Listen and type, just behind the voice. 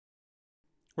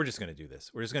We're just going to do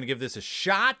this. We're just going to give this a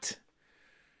shot.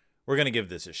 We're going to give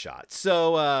this a shot.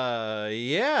 So,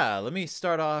 yeah, let me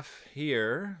start off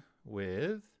here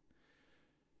with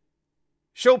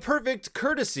show perfect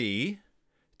courtesy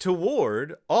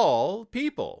toward all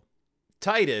people.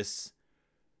 Titus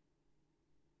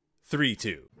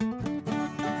 3:2.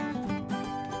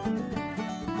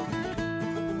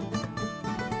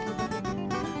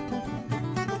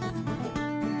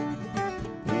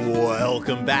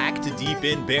 Welcome back to Deep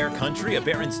in Bear Country, a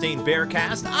Berenstain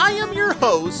Bearcast. I am your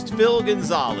host, Phil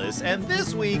Gonzalez, and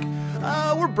this week,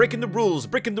 we're breaking the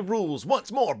rules,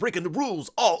 once more, breaking the rules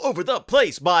all over the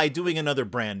place by doing another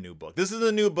brand new book. This is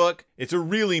a new book. It's a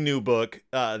really new book.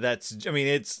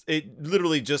 It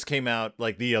literally just came out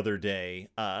like the other day.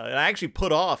 And I actually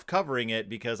put off covering it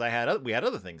because we had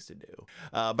other things to do.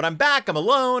 But I'm back. I'm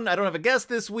alone. I don't have a guest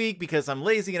this week because I'm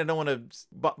lazy and I don't want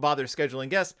to bother scheduling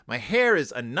guests. My hair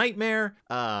is a nightmare.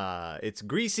 It's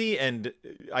greasy and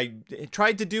I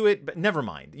tried to do it, but never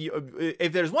mind.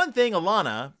 If there's one thing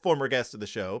Alana, former guest of the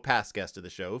show, past guest of the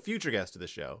show, future guest of the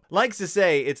show, likes to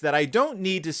say, it's that I don't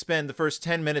need to spend the first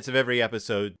 10 minutes of every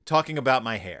episode talking about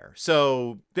my hair.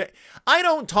 So I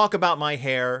don't talk about my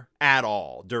hair at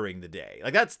all during the day.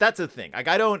 Like that's a thing. Like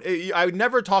I would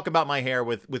never talk about my hair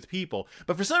with people.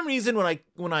 But for some reason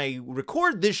when I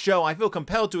record this show, I feel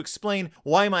compelled to explain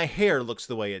why my hair looks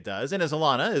the way it does. And as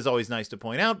Alana is always nice to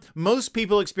point out, most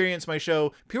people experience my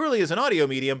show purely as an audio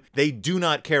medium. They do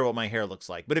not care what my hair looks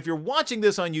like. But if you're watching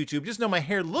this on YouTube, just know my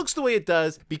hair looks the way it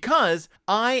does because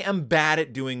I am bad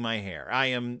at doing my hair. I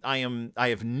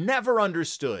have never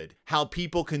understood how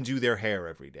people can do their hair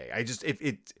every day.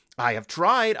 I've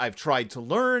tried to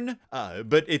learn,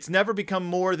 but it's never become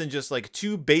more than just like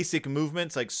two basic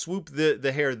movements, like swoop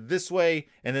the hair this way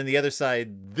and then the other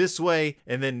side this way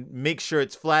and then make sure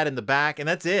it's flat in the back. And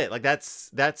that's it. Like that's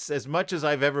as much as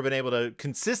I've ever been able to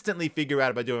consistently figure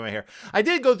out about doing my hair. I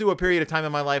did go through a period of time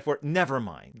in my life where, never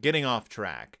mind, getting off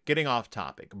track, getting off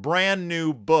topic, brand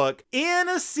new book in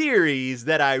a series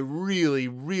that I really,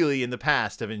 really in the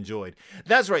past have enjoyed.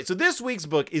 That's right. So this week's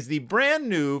book is the brand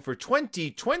new for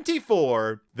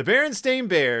 2024, The Berenstain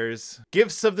Bears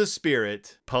Gifts of the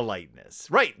Spirit Politeness.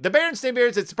 Right, The Berenstain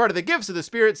Bears, it's part of the Gifts of the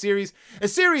Spirit series, a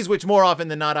series which more often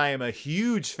than not I am a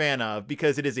huge fan of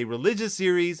because it is a religious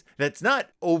series that's not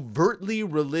overtly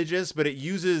religious, but it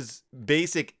uses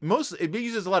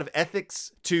a lot of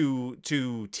ethics to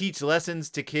teach lessons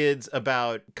to kids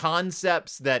about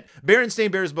concepts that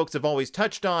Berenstain Bears books have always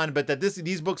touched on, but that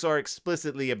these books are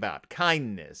explicitly about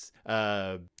kindness.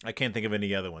 I can't think of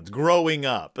any other ones. Growing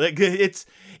up. Like it's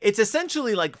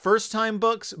essentially like first time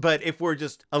books, but if we're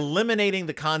just eliminating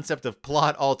the concept of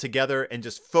plot altogether and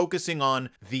just focusing on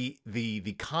the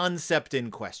concept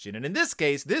in question. And in this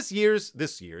case,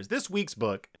 this week's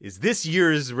book is this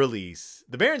year's release,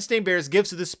 The Berenstain Bears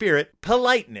Gifts of the Spirit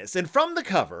Politeness. And from the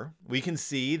cover, we can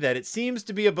see that it seems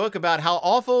to be a book about how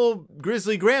awful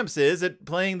Grizzly Gramps is at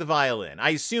playing the violin.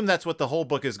 I assume that's what the whole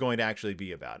book is going to actually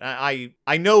be about.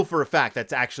 I know for a fact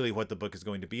that's actually what the book is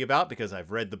going to be about because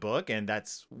I've read the book and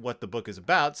that's what the book is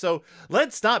about. So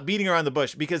let's stop beating around the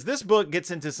bush because this book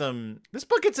gets into some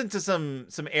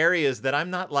areas that I'm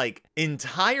not like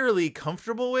entirely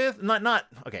comfortable with.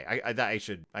 Okay, I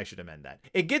should amend that.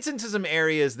 It gets into some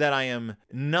areas that I am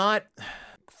not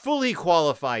fully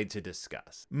qualified to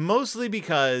discuss, mostly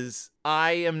because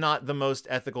I am not the most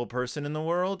ethical person in the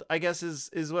world, I guess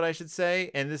is what I should say.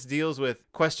 And this deals with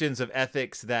questions of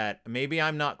ethics that maybe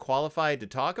I'm not qualified to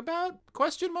talk about? ?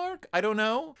 I don't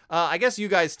know. I guess you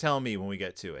guys tell me when we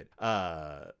get to it.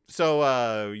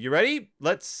 So you ready?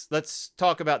 Let's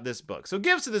talk about this book. So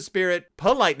Gifts of the Spirit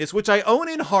Politeness, which I own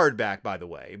in hardback, by the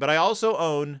way, but I also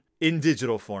own in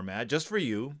digital format just for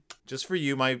you,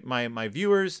 my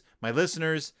viewers, my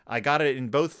listeners. I got it in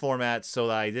both formats so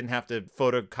that I didn't have to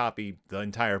photocopy the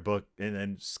entire book and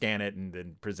then scan it and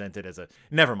then present it as a,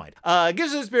 never mind.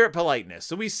 Gifts of the Spirit Politeness.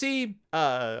 So we see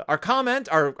our comment,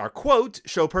 our quote,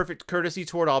 show perfect courtesy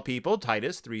toward all people,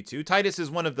 Titus 3:2. Titus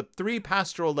is one of the 3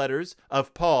 pastoral letters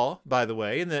of Paul, by the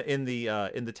way, in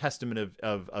the Testament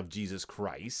of Jesus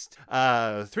Christ.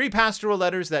 3 pastoral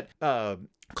letters that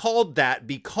called that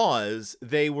because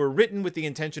they were written with the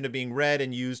intention of being read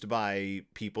and used by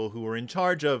people who were in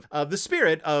charge of the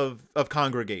spirit of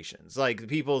congregations, like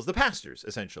the pastors,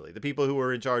 essentially, the people who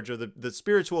were in charge of the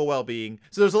spiritual well-being.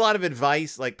 So there's a lot of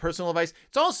advice, like personal advice.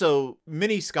 It's also,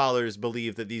 many scholars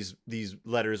believe that these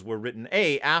letters were written,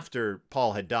 A, after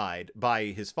Paul had died by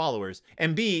his followers,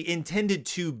 and B, intended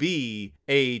to be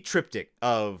a triptych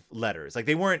of letters. Like,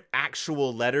 they weren't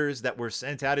actual letters that were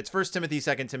sent out. It's 1 Timothy,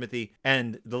 2 Timothy,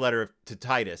 and the letter to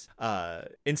Titus.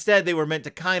 Instead, they were meant to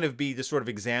kind of be just sort of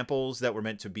examples that were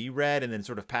meant to be read and then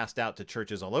sort of passed out to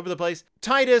churches all over the place.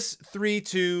 Titus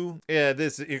 3:2.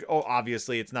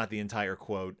 Obviously, it's not the entire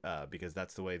quote because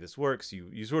that's the way this works.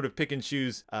 You sort of pick and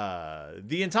choose.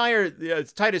 The entire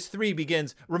Titus 3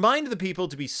 begins, remind the people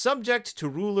to be subject to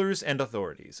rulers and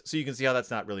authorities. So you can see how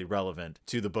that's not really relevant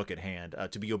to the book at hand.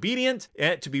 To be obedient,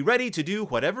 to be ready to do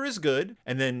whatever is good.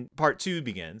 And then part 2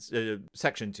 begins,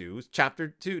 section 2,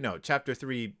 chapter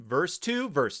 3, verse 2.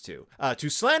 To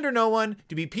slander no one,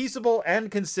 to be peaceable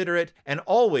and considerate, and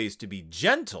always to be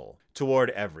gentle toward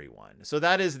everyone. So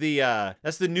that is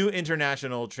that's the New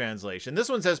International Translation. This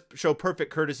one says show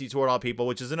perfect courtesy toward all people,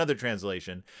 which is another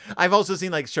translation. I've also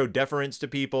seen like show deference to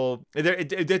people.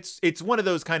 It's one of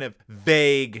those kind of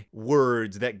vague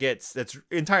words that's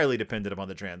entirely dependent upon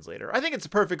the translator. I think it's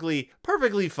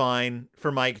perfectly fine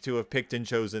for Mike to have picked and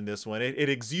chosen this one. It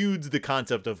exudes the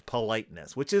concept of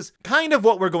politeness, which is kind of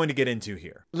what we're going to get into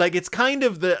here. Like, it's kind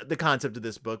of the concept of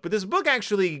this book, but this book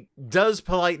actually does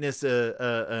politeness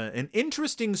an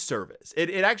interesting service.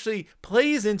 It actually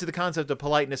plays into the concept of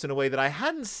politeness in a way that I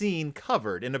hadn't seen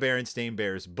covered in a Berenstain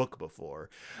Bears book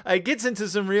before. It gets into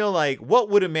some real, like, what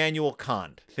would Immanuel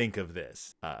Kant think of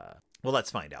this? Well,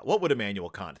 let's find out. What would Immanuel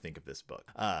Kant think of this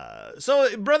book?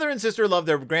 So brother and sister love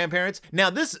their grandparents. Now,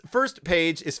 this first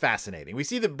page is fascinating. We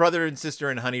see the brother and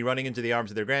sister and Honey running into the arms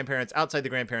of their grandparents outside the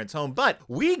grandparents' home, but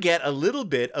we get a little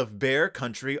bit of Bear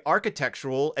Country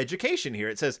architectural education here.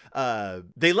 It says,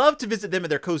 they love to visit them at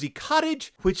their cozy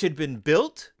cottage, which had been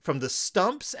built from the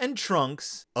stumps and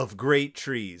trunks of great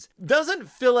trees. Doesn't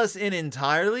fill us in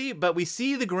entirely, but we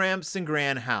see the Gramps and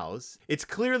Gran house. It's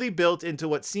clearly built into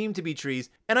what seem to be trees,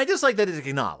 and I just like that it's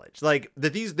acknowledged, like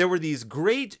that there were these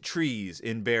great trees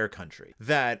in Bear Country,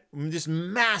 that just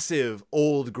massive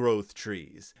old growth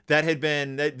trees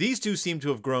that these two seem to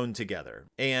have grown together,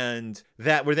 and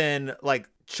that were then like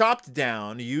chopped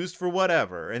down, used for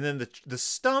whatever, and then the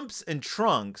stumps and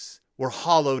trunks were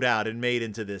hollowed out and made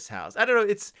into this house. I don't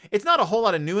know, it's not a whole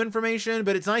lot of new information,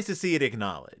 but it's nice to see it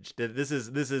acknowledged. That this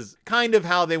is kind of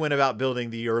how they went about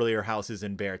building the earlier houses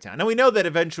in Beartown. Now we know that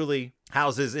eventually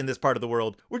houses in this part of the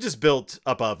world were just built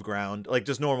above ground, like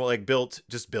just normal, like built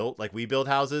like we build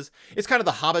houses. It's kind of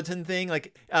the Hobbiton thing.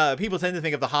 Like people tend to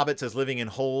think of the hobbits as living in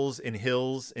holes in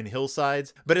hills, in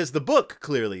hillsides. But as the book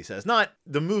clearly says, not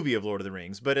the movie of Lord of the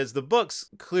Rings, but as the books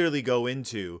clearly go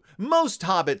into, most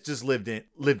hobbits just lived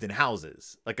in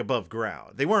houses, like above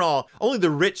ground. They weren't only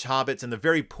the rich hobbits and the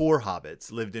very poor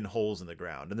hobbits lived in holes in the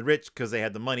ground. And the rich, because they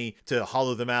had the money to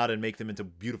hollow them out and make them into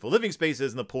beautiful living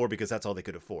spaces, and the poor because that's all they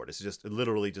could afford. It's just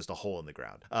literally just a hole in the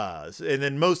ground. And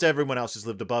then most everyone else just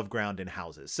lived above ground in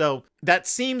houses. So that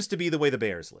seems to be the way the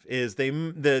bears live. Is the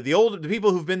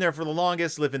people who've been there for the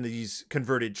longest live in these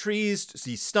converted trees,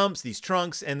 these stumps, these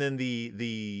trunks, and then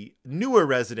the newer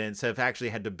residents have actually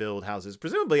had to build houses,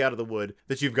 presumably out of the wood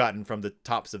that you've gotten from the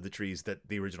tops of the trees that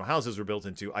the original houses were built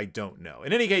into. I don't know.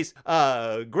 In any case,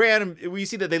 Gran, we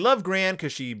see that they love Gran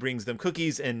because she brings them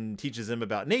cookies and teaches them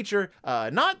about nature.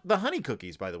 Not the honey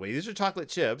cookies, by the way. These are chocolate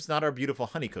chips, not our beautiful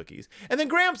honey cookies. And then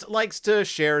Gramps likes to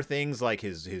share things like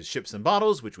his ships and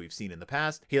bottles, which we've seen in the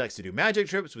past. He likes to do magic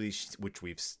tricks, have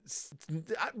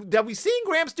we seen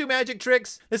Gramps do magic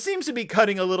tricks? It seems to be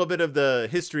cutting a little bit of the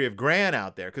history of Gran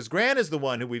out there, because Gran is the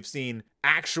one who we've seen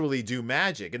actually do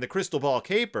magic. In the Crystal Ball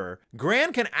Caper,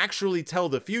 Gran can actually tell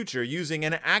the future using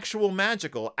an actual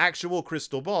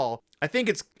crystal ball. I think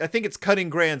it's cutting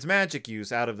Gran's magic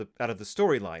use out of the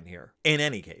storyline here. In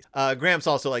any case, Gramps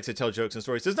also likes to tell jokes and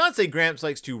stories. Does not say Gramps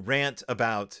likes to rant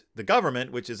about the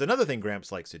government, which is another thing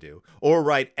Gramps likes to do, or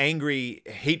write angry,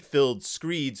 hate-filled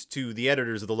screeds to the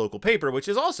editors of the local paper, which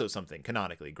is also something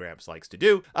canonically Gramps likes to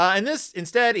do. And this,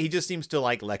 instead, he just seems to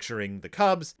like lecturing the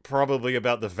Cubs, probably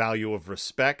about the value of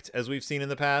respect, as we've seen in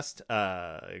the past.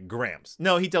 Gramps.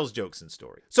 No, he tells jokes and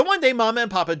stories. So one day, Mama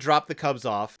and Papa drop the Cubs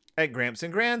off at Gramps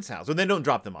and Gran's house. Well, they don't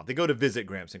drop them off. They go to visit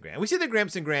Gramps and Gran. We see that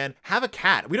Gramps and Gran have a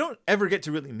cat. We don't ever get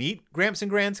to really meet Gramps and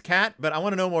Gran's cat, but I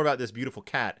want to know more about this beautiful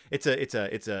cat. It's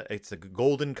a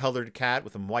golden colored cat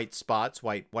with some white spots,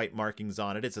 white markings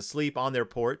on it. It's asleep on their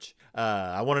porch.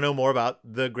 I want to know more about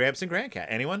the Gramps and Gran cat.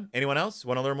 Anyone else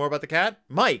want to learn more about the cat?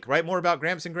 Mike, write more about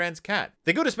Gramps and Gran's cat.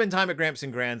 They go to spend time at Gramps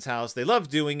and Gran's house. They love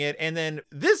doing it. And then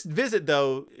this visit,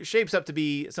 though, shapes up to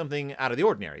be something out of the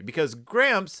ordinary, because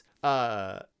Gramps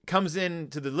comes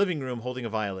into the living room holding a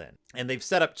violin, and they've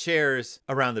set up chairs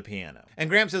around the piano. And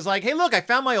Gramps is like, hey, look, I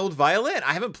found my old violin.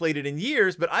 I haven't played it in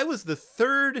years, but I was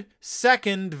the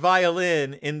second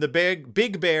violin in the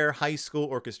Big Bear High School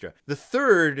Orchestra. The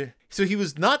third. So he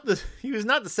was not the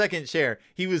second chair.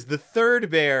 He was the third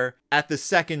bear at the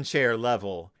second chair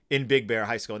level in Big Bear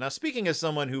High School. Now, speaking as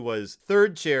someone who was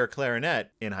third chair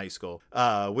clarinet in high school,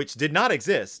 which did not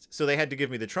exist, so they had to give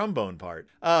me the trombone part.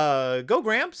 Go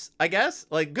Gramps, I guess.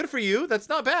 Like, good for you. That's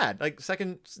not bad. Like,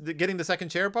 getting the second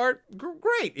chair part,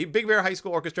 great. Big Bear High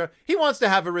School Orchestra. He wants to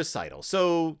have a recital.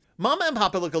 So Mama and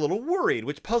Papa look a little worried,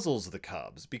 which puzzles the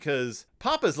Cubs, because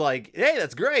Papa's like, hey,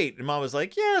 that's great. And Mama's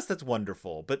like, yes, that's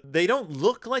wonderful. But they don't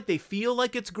look like they feel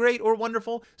like it's great or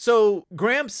wonderful. So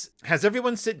Gramps has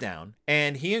everyone sit down,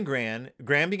 and he and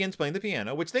Gran begins playing the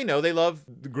piano, which they know they love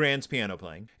Gran's piano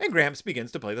playing. And Gramps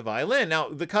begins to play the violin. Now,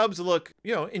 the Cubs look,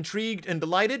 intrigued and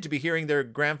delighted to be hearing their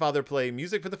grandfather play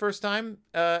music for the first time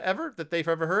ever that they've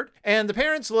ever heard. And the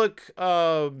parents look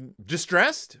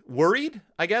distressed, worried,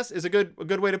 I guess is a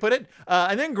good way to put it.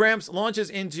 And then Gramps launches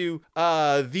into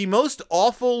the most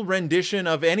awful rendition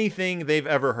of anything they've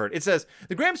ever heard. It says,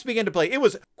 the Gramps began to play. It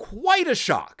was quite a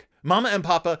shock. Mama and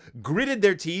Papa gritted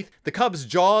their teeth. The Cubs'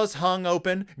 jaws hung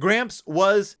open. Gramps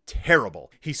was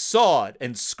terrible. He sawed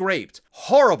and scraped.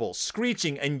 Horrible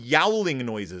screeching and yowling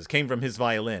noises came from his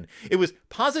violin. It was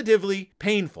positively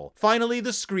painful. Finally,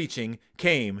 the screeching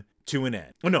came to an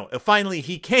end. Oh no, finally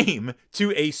he came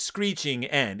to a screeching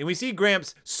end. And we see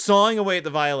Gramps sawing away at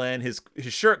the violin, his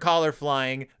shirt collar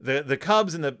flying, the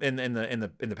Cubs and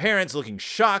the parents looking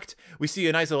shocked. We see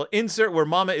a nice little insert where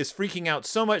Mama is freaking out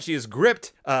so much she has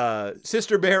gripped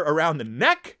Sister Bear around the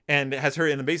neck and has her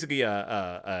in basically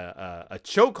a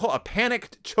chokehold, a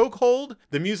panicked chokehold.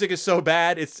 The music is so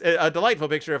bad. It's a delightful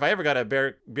picture. If I ever got a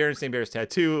Berenstain Bears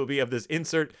tattoo, it would be of this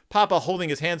insert. Papa holding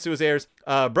his hands to his ears,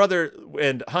 brother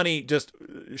and Honey just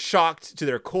shocked to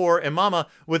their core, and Mama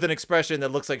with an expression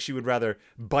that looks like she would rather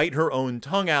bite her own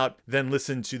tongue out than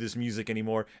listen to this music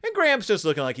anymore. And Gramps just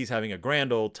looking like he's having a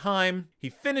grand old time. He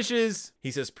finishes.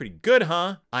 He says, pretty good,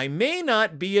 huh? I may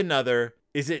not be another.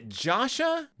 Is it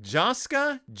Joshua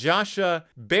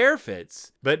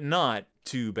Barefits, but not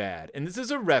too bad. And this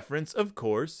is a reference, of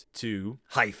course, to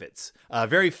Heifetz, a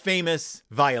very famous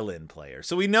violin player.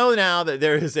 So we know now that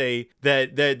there is a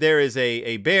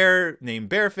bear named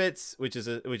Barefits, which is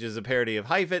a parody of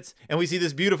Heifetz, and we see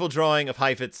this beautiful drawing of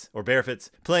Heifetz or Barefits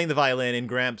playing the violin in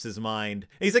Gramps' mind.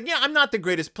 And he's like, yeah, I'm not the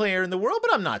greatest player in the world,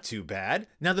 but I'm not too bad.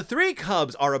 Now the three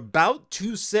Cubs are about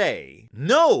to say,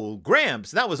 no,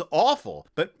 Gramps, that was awful.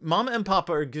 But Mama and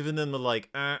Papa are giving them the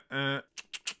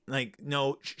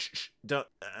no, shh, don't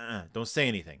say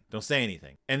anything. Don't say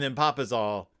anything. And then Papa's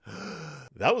all,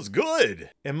 that was good.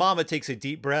 And Mama takes a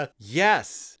deep breath.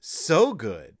 Yes, so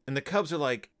good. And the Cubs are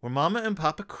like, were Mama and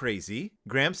Papa crazy?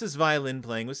 Gramps' violin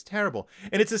playing was terrible.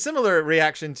 And it's a similar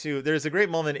reaction to, there's a great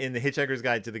moment in The Hitchhiker's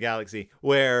Guide to the Galaxy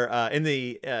where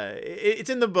it's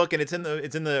in the book and it's in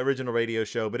the original radio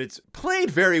show, but it's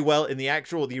played very well in the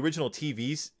original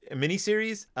TV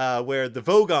miniseries where the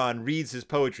Vogon reads his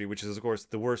poetry, which is of course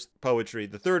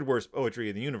the third worst poetry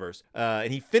in the universe.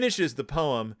 And he finishes the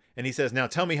poem and he says, now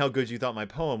tell me how good you thought my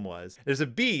poem was. There's a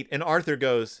beat and Arthur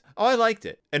goes, oh, I liked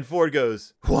it. And Ford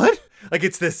goes, what? Like,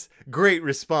 it's this great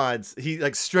response. He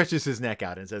like stretches his neck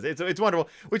out and says, it's wonderful,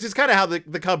 which is kind of how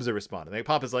the Cubs are responding. Like,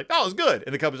 Papa's like, oh, it was good.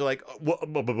 And the Cubs are like,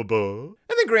 and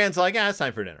then Grant's like, it's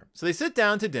time for dinner. So they sit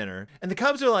down to dinner and the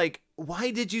Cubs are like,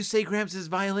 why did you say Gramps'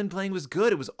 violin playing was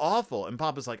good? It was awful. And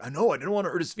Papa's like, I know, I didn't want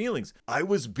to hurt his feelings. I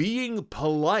was being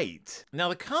polite. Now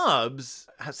the Cubs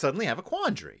suddenly have a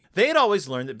quandary. They had always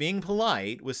learned that being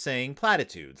polite was saying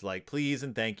platitudes like please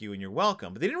and thank you and you're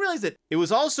welcome. But they didn't realize that it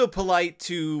was also polite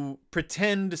to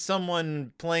pretend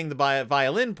someone playing the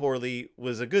violin poorly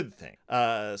was a good thing.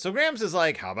 So Gramps is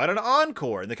like, how about an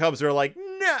encore? And the Cubs are like,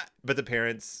 nah. But the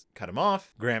parents cut him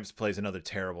off. Gramps plays another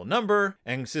terrible number.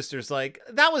 And Sister's like,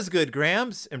 that was good,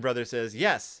 Gramps. And Brother says,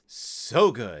 yes,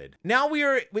 so good. Now we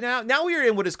are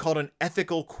in what is called an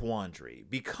ethical quandary,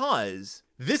 because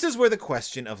this is where the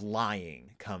question of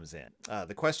lying comes in.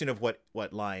 The question of what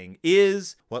lying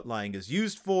is, what lying is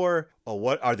used for, or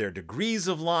what are there degrees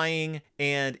of lying,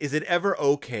 and is it ever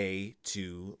okay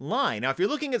to lie? Now, if you're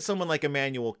looking at someone like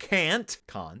Immanuel Kant,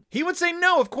 he would say,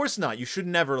 no, of course not. You should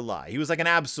never lie. He was like an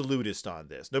absolute absolutist on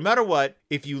this. No matter what,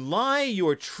 if you lie,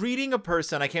 you're treating a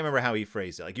person, I can't remember how he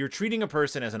phrased it. Like, you're treating a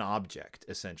person as an object,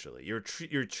 essentially. You're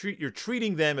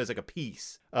treating them as like a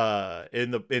piece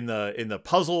in the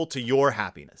puzzle to your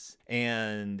happiness.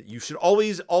 And you should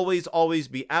always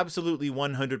be absolutely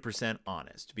 100%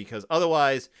 honest, because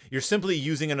otherwise you're simply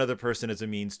using another person as a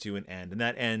means to an end, and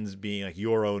that ends being like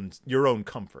your own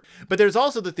comfort. But there's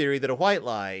also the theory that a white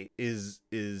lie is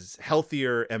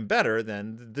healthier and better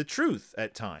than the truth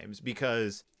at times,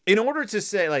 because in order to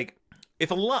say, like, if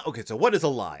a lie, okay, so what is a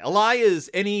lie? A lie is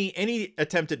any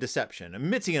attempted deception.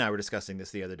 Mitzi and I were discussing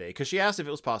this the other day because she asked if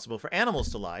it was possible for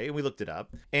animals to lie, and we looked it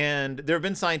up. And there have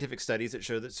been scientific studies that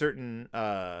show that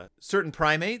certain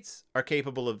primates are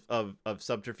capable of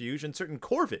subterfuge, and certain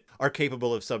corvid are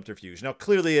capable of subterfuge. Now,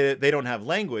 clearly, they don't have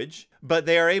language, but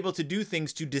they are able to do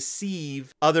things to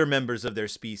deceive other members of their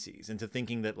species into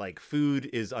thinking that, like, food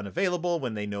is unavailable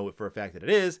when they know for a fact that it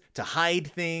is, to hide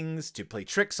things, to play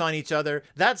tricks on each other.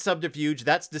 That's subterfuge.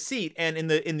 That's deceit, and in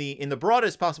the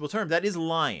broadest possible term, that is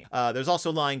lying. There's also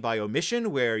lying by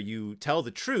omission, where you tell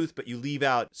the truth but you leave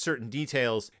out certain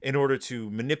details in order to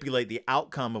manipulate the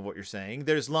outcome of what you're saying.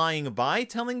 There's lying by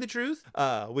telling the truth,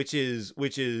 which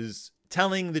is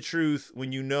telling the truth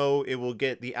when you know it will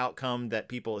get the outcome that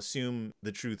people assume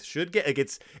the truth should get. Like,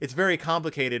 it's very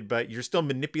complicated, but you're still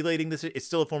manipulating this. It's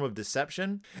still a form of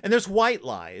deception. And there's white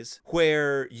lies,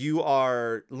 where you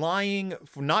are lying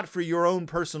not for your own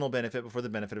personal benefit, but for the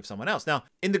benefit of someone else. Now,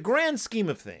 in the grand scheme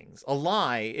of things, a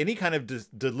lie, any kind of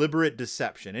deliberate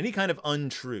deception, any kind of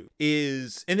untruth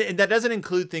is, and that doesn't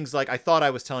include things like, I thought I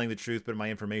was telling the truth, but my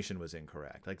information was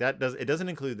incorrect. Like, it doesn't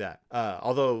include that.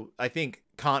 Although I think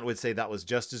Kant would say that was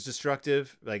just as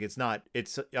destructive. Like, it's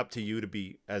up to you to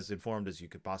be as informed as you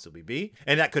could possibly be.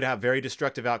 And that could have very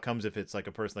destructive outcomes if it's like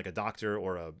a person like a doctor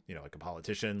or like a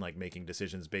politician, like making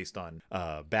decisions based on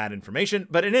bad information.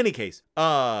 But in any case,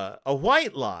 a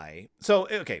white lie. So,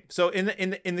 okay. So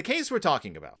in the case we're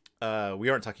talking about, we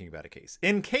aren't talking about a case.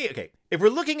 Okay. If we're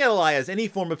looking at a lie as any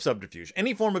form of subterfuge,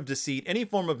 any form of deceit, any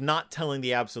form of not telling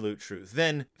the absolute truth,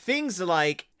 then things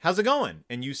like, how's it going?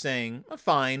 And you saying,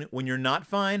 fine, when you're not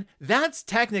fine, that's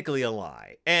technically a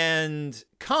lie. And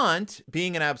Kant,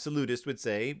 being an absolutist, would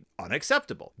say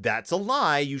unacceptable. That's a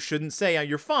lie. You shouldn't say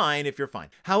you're fine if you're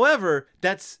fine. However,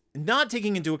 that's not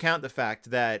taking into account the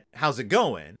fact that how's it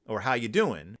going or how you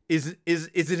doing is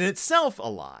in itself a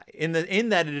lie, in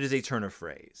that it is a turn of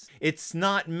phrase. It's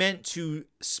not meant to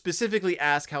specifically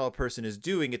ask how a person is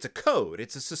doing. It's a code.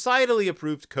 It's a societally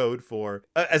approved code for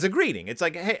as a greeting. It's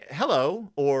like, hey,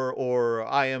 hello, or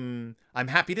I'm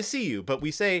happy to see you, but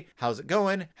we say, how's it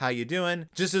going? How you doing?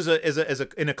 Just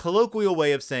in a colloquial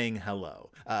way of saying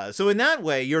hello. So in that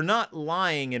way, you're not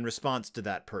lying in response to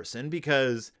that person,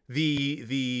 because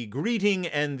the greeting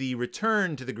and the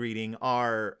return to the greeting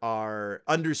are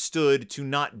understood to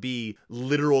not be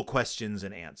literal questions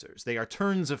and answers. They are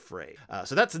turns of phrase.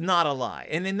 So that's not a lie.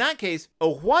 And in that case, a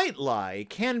white lie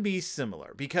can be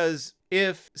similar, because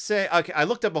if, say, okay, I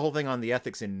looked up a whole thing on the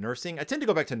ethics in nursing. I tend to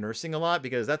go back to nursing a lot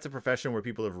because that's a profession where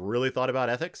people have really thought about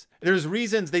ethics. There's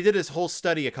reasons. They did this whole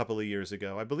study a couple of years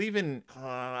ago, I believe in,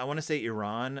 I want to say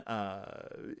Iran,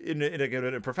 in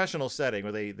a professional setting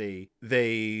where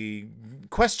they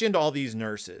questioned all these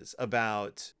nurses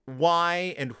about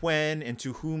why and when and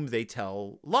to whom they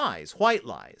tell lies, white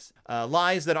lies,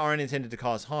 lies that aren't intended to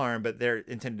cause harm, but they're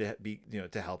intended to be,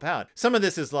 to help out. Some of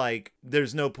this is like,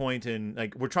 there's no point in,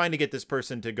 like, we're trying to get this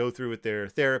person to go through with their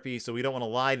therapy, so we don't want to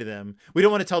lie to them. We don't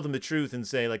want to tell them the truth and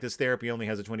say, like, this therapy only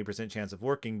has a 20% chance of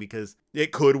working, because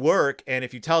it could work. And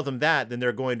if you tell them that, then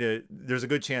there's a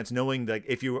good chance, knowing that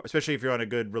especially if you're on a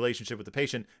good relationship with the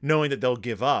patient, knowing that they'll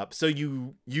give up. So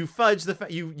you fudge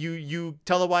you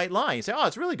tell a white lie. You say, oh,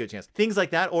 it's a really good chance. Things like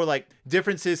that, or like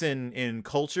differences in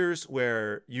cultures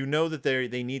where that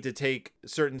they need to take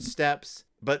certain steps,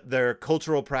 but their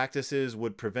cultural practices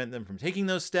would prevent them from taking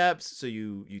those steps. So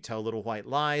you tell little white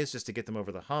lies just to get them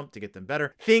over the hump, to get them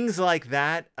better. Things like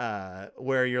that,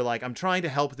 where you're like, I'm trying to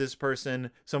help this person,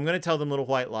 so I'm going to tell them little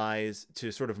white lies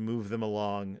to sort of move them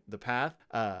along the path.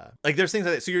 Like, there's things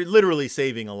like that. So you're literally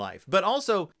saving a life. But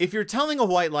also, if you're telling a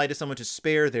white lie to someone to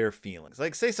spare their feelings,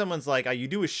 like, say someone's like, you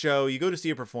do a show, you go to see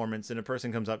a performance, and a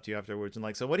person comes up to you afterwards and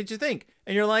like, so what did you think?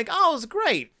 And you're like, oh, it was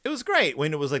great. It was great.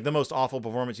 When it was like the most awful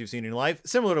performance you've seen in your life.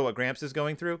 Similar to what Gramps is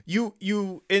going through,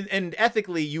 and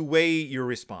ethically you weigh your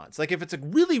response. Like, if it's a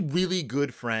really, really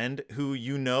good friend who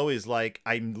is like,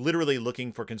 I'm literally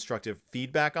looking for constructive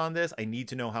feedback on this, I need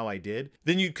to know how I did,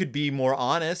 then you could be more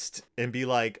honest and be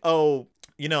like, oh,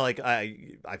 like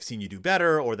I've seen you do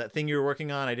better, or that thing you were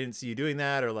working on, I didn't see you doing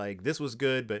that, or like this was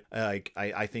good, but like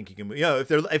I think you can,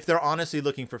 if they're honestly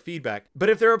looking for feedback. But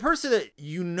if they're a person that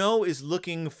is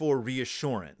looking for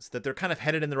reassurance that they're kind of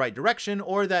headed in the right direction,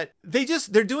 or that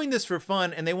they're doing this for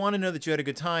fun and they want to know that you had a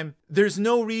good time, there's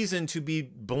no reason to be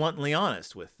bluntly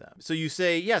honest with them. So you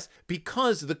say yes,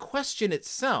 because the question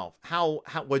itself, how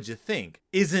what'd you think,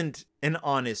 isn't an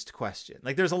honest question.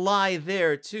 Like there's a lie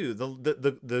there too.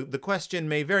 The question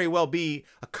may very well be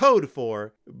a code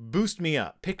for boost me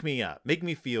up, pick me up, make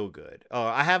me feel good. Oh,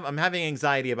 I'm having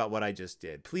anxiety about what I just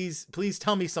did. Please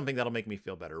tell me something that'll make me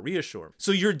feel better. Reassure me.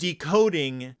 So you're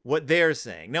decoding what they're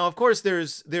saying. Now, of course,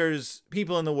 there's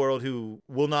people in the world who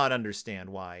will not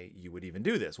understand why you would even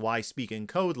do this. Why speak in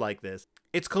code like this?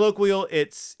 It's colloquial,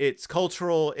 it's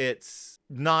cultural, it's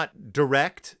not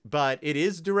direct, but it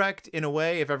is direct in a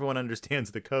way if everyone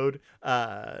understands the code.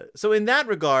 So in that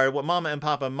regard, what Mama and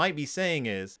Papa might be saying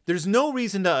is there's no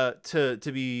reason to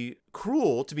be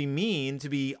cruel, to be mean, to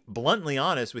be bluntly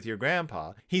honest with your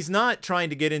grandpa. He's not trying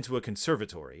to get into a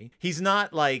conservatory. He's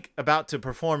not like about to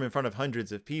perform in front of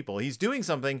hundreds of people. He's doing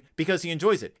something because he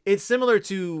enjoys it. It's similar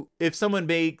to if someone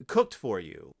cooked for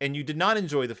you and you did not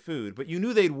enjoy the food, but you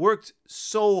knew they'd worked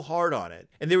so hard on it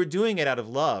and they were doing it out of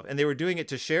love and they were doing it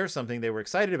to share something they were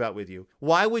excited about with you.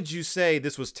 Why would you say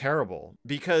this was terrible?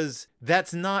 Because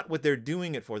that's not what they're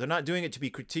doing it for. They're not doing it to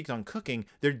be critiqued on cooking.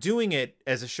 They're doing it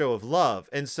as a show of love.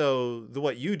 And so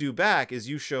what you do back is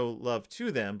you show love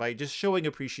to them by just showing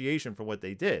appreciation for what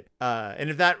they did. And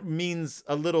if that means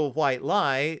a little white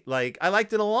lie, like, I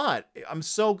liked it a lot, I'm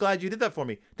so glad you did that for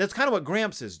me. That's kind of what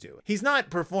Gramps is doing. He's not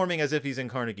performing as if he's in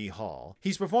Carnegie Hall.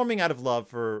 He's performing out of love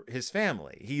for his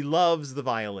family. He loves the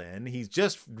violin. He's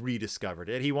just rediscovered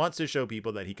it. He wants to show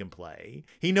people that he can play.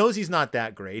 He knows he's not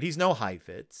that great. He's no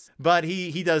Heifetz, but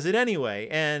he does it anyway.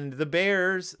 And the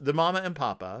Bears, the Mama and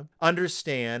Papa,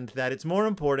 understand that it's more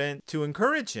important to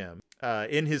encourage him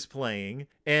in his playing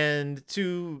and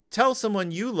to tell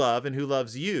someone you love and who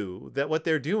loves you that what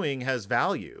they're doing has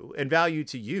value and value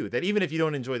to you, that even if you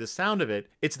don't enjoy the sound of it,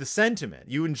 it's the sentiment.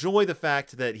 You enjoy the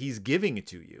fact that he's giving it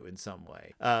to you in some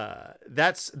way.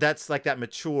 That's like that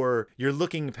mature, you're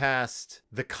looking past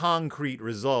the concrete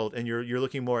result and you're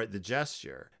looking more at the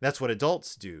gesture. That's what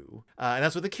adults do. And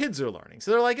that's what the kids are learning.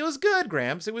 So they're like, it was good,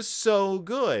 Gramps. It was so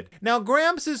good. Now,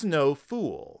 Gramps is no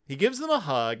fool. He gives them a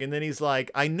hug and then he's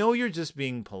like, I know you're just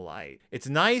being polite.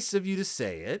 It's nice of you to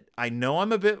say it. I know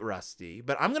I'm a bit rusty,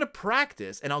 but I'm going to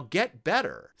practice and I'll get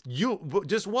better. You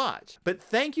just watch. But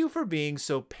thank you for being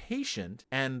so patient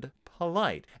and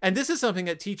polite. And this is something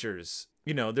that teachers,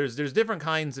 there's different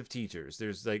kinds of teachers.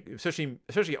 There's like,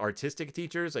 especially artistic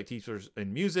teachers, like teachers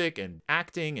in music and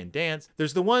acting and dance.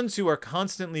 There's the ones who are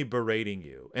constantly berating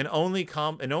you and only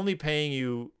paying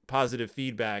you positive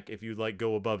feedback if you like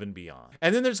go above and beyond.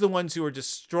 And then there's the ones who are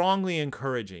just strongly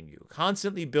encouraging you,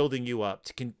 constantly building you up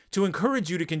to encourage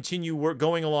you to continue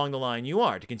going along the line you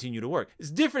are, to continue to work. It's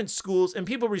different schools and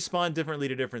people respond differently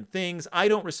to different things. I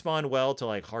don't respond well to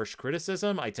like harsh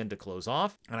criticism. I tend to close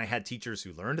off, and I had teachers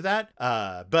who learned that.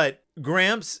 But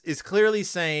Gramps is clearly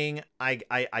saying,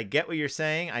 I get what you're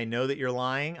saying. I know that you're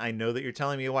lying. I know that you're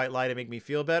telling me a white lie to make me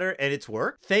feel better, and it's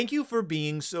worked. Thank you for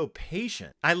being so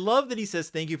patient. I love that he says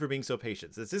thank you for being so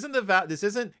patient. This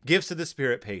isn't gifts to the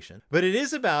spirit patient, but it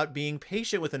is about being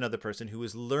patient with another person who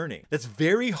is learning. That's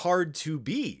very hard to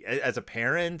be as a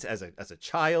parent, as a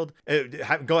child.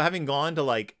 Having gone to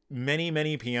like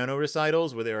many piano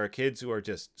recitals where there are kids who are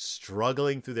just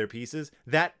struggling through their pieces,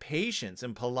 that patience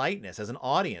and politeness as an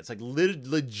audience, like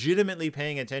legitimately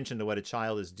paying attention to what a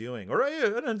child is doing or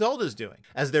an adult is doing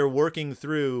as they're working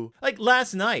through. Like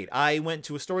last night, I went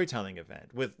to a storytelling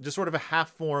event with just sort of a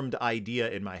half-formed idea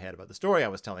in my head about the story I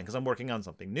was telling because I'm working on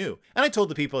something new. And I told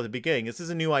the people at the beginning, this is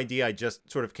a new idea I just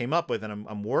sort of came up with and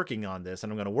I'm working on this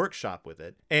and I'm going to workshop with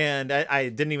it. And I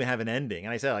didn't even have an ending.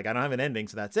 And I said, like, I don't have an ending,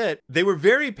 so that's it. They were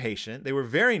very patient. They were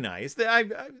very nice.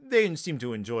 They seemed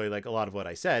to enjoy like a lot of what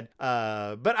I said.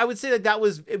 But I would say that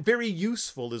was very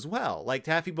useful as well. Like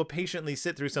to have people patiently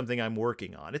sit through something I'm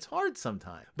working on. It's hard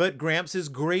sometimes. But Gramps is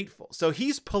grateful. So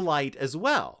he's polite as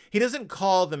well. He doesn't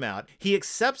call them out. He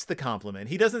accepts the compliment.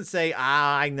 He doesn't say,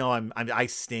 I know I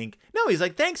stink. No, he's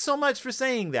like, thanks so much for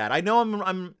saying that. I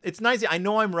know it's nice. I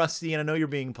know I'm rusty and I know you're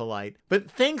being polite,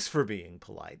 but thanks for being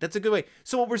polite. That's a good way.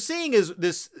 So what we're seeing is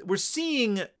we're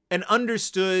seeing an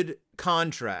understood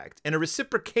contract and a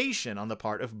reciprocation on the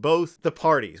part of both the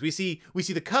parties. We see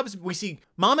the Cubs, we see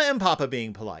Mama and Papa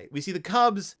being polite. We see the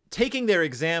Cubs taking their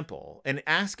example and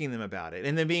asking them about it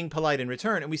and then being polite in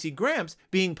return. And we see Gramps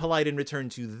being polite in return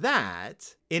to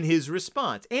that in his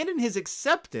response and in his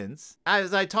acceptance.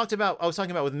 As I was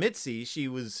talking about with Mitzi, she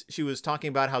was talking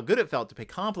about how good it felt to pay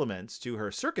compliments to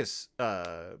her circus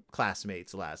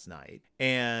classmates last night.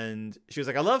 And she was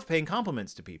like, I love paying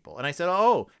compliments to people. And I said,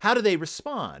 oh, how do they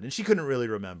respond? And she couldn't really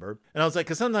remember. And I was like,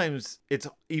 because sometimes it's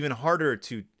even harder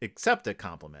to accept a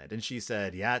compliment. And she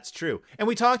said, yeah, it's true. And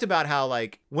we talked about how,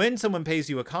 like, when someone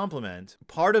pays you a compliment,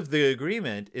 part of the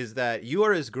agreement is that you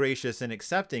are as gracious and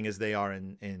accepting as they are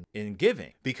in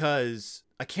giving. Because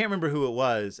I can't remember who it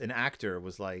was. An actor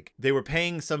was like, they were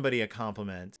paying somebody a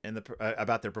compliment and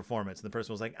about their performance. And the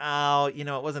person was like, oh, it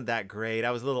wasn't that great.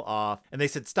 I was a little off. And they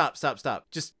said, stop.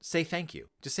 Just say thank you.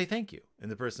 Just say thank you. And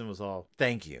the person was all,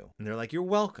 thank you. And they're like, you're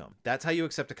welcome. That's how you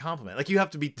accept a compliment. Like, they have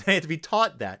to be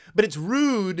taught that. But it's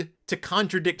rude to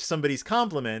contradict somebody's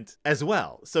compliment as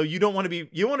well. So you want to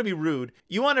be rude.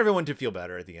 You want everyone to feel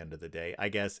better at the end of the day, I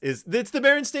guess. It's the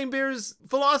Berenstain Bears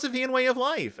philosophy and way of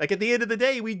life. Like, at the end of the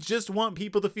day, we just want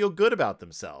people to feel good about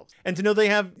themselves and to know they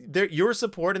have your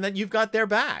support and that you've got their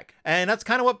back. And that's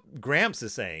kind of what Gramps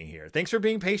is saying here. Thanks for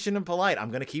being patient and polite. I'm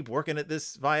going to keep working at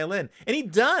this violin. And he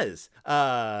does.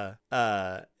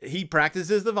 He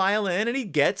practices the violin and he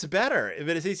gets better.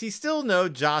 But he's still no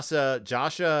Joshua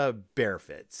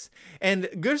Barefits. And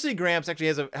Goosey Gramps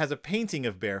actually has a painting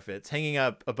of Barefits hanging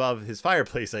up above his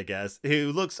fireplace, I guess,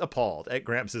 who looks appalled at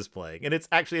Gramps' playing. And it's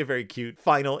actually a very cute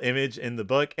final image in the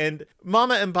book. And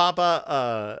Mama and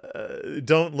Papa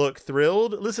don't look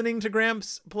thrilled listening to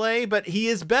Gramps play, but he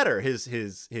is better.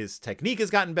 His technique has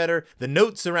gotten better. The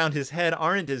notes around his head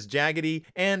aren't as jaggedy.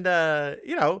 And,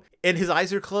 and his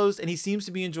eyes are closed and he seems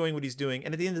to be enjoying what he's doing.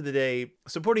 And at the end of the day,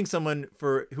 supporting someone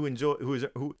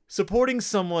supporting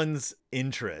someone's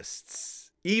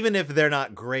interests, even if they're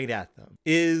not great at them,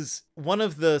 is one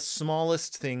of the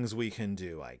smallest things we can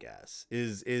do, I guess,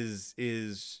 is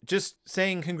just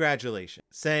saying congratulations,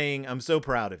 saying I'm so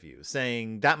proud of you,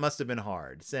 saying that must have been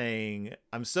hard, saying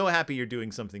I'm so happy you're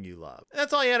doing something you love.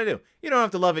 That's all you gotta do. You don't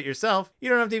have to love it yourself. You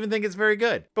don't have to even think it's very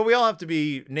good. But we all have to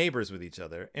be neighbors with each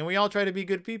other, and we all try to be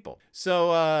good people.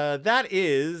 So that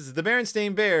is the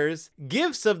Berenstain Bears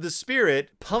Gifts of the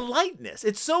Spirit Politeness.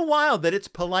 It's so wild that it's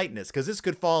politeness, because this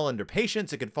could fall under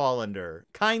patience, it could fall under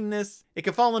kindness, it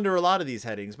could fall under a lot of these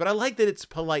headings, but I like that it's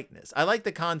politeness. I like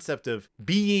the concept of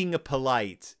being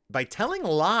polite by telling a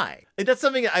lie. And that's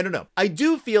something, I don't know. I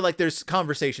do feel like there's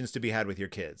conversations to be had with your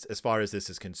kids as far as this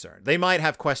is concerned. They might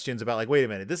have questions about, like, wait a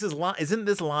minute, isn't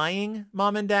this lying,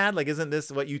 Mom and Dad? Like, isn't this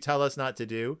what you tell us not to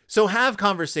do? So have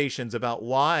conversations about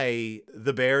why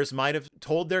the Bears might have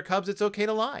told their Cubs it's okay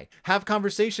to lie. Have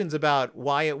conversations about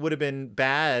why it would have been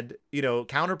bad,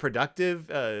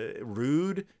 counterproductive,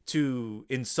 rude to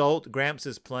insult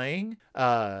Gramps' playing,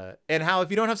 and how if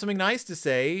you don't have something nice to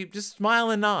say, just smile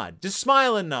and nod. Just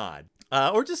smile and nod.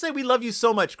 Or just say, we love you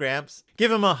so much, Gramps.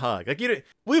 Give him a hug.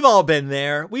 We've all been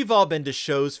there. We've all been to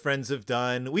shows friends have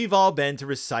done. We've all been to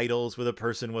recitals where the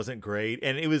person wasn't great,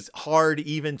 and it was hard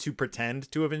even to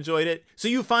pretend to have enjoyed it. So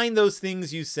you find those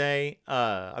things you say,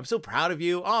 I'm so proud of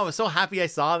you. Oh, I'm so happy I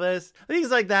saw this.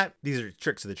 Things like that. These are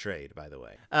tricks of the trade, by the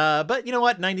way. But you know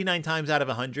what? 99 times out of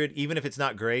 100, even if it's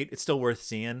not great, it's still worth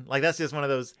seeing. Like, that's just one of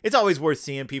those, it's always worth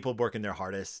seeing people working their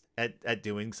hardest at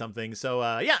doing something. So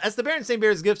yeah, that's the Berenstain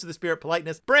Bears Gifts of the Spirit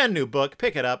Politeness. Brand new book.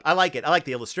 Pick it up. I like it. I like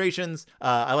the illustrations.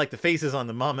 I like the faces on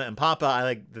the Mama and Papa. I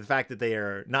like the fact that they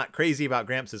are not crazy about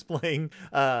Gramps' playing.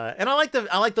 And I like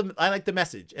the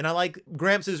message, and I like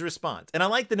Gramps' response. And I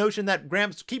like the notion that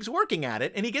Gramps keeps working at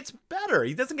it and he gets better.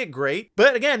 He doesn't get great,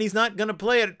 but again, he's not going to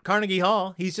play at Carnegie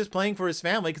Hall. He's just playing for his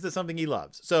family because it's something he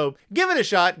loves. So give it a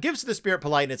shot. Gifts of the Spirit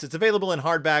Politeness. It's available in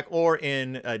hardback or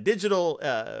in digital.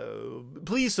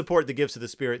 Please support the Gifts of the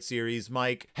Spirit series.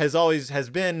 Mike has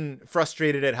been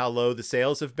frustrated at how low the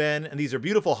sales have been, and these are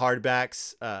beautiful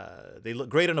hardbacks. They look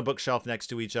great on a bookshelf next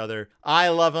to each other. I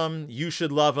love them. You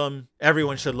should love them.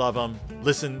 Everyone should love them.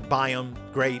 Listen, buy them.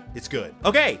 Great. It's good.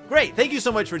 Okay, great. Thank you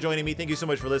so much for joining me. Thank you so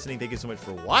much for listening. Thank you so much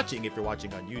for watching if you're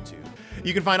watching on YouTube.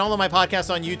 You can find all of my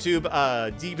podcasts on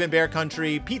YouTube. Deep in Bear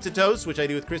Country, Pizza Toast, which I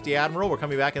do with Christy Admiral. We're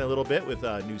coming back in a little bit with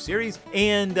a new series.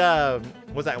 And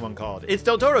what's that one called? It's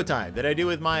Del Toro Time that I do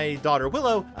with my daughter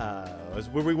Willow.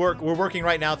 We're working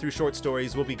right now through short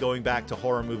stories. We'll be going back to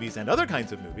horror movies and other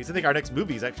kinds of movies. I think our next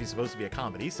movie is actually supposed to be a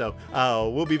comedy, so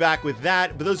we'll be back with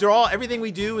that. But those are everything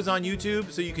we do is on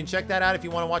YouTube, so you can check that out if you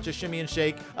want to watch a shimmy and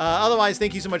shake. Otherwise,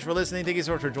 thank you so much for listening. Thank you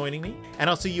so much for joining me, and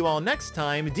I'll see you all next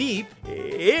time deep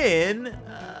in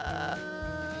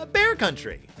Bear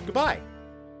Country. Goodbye.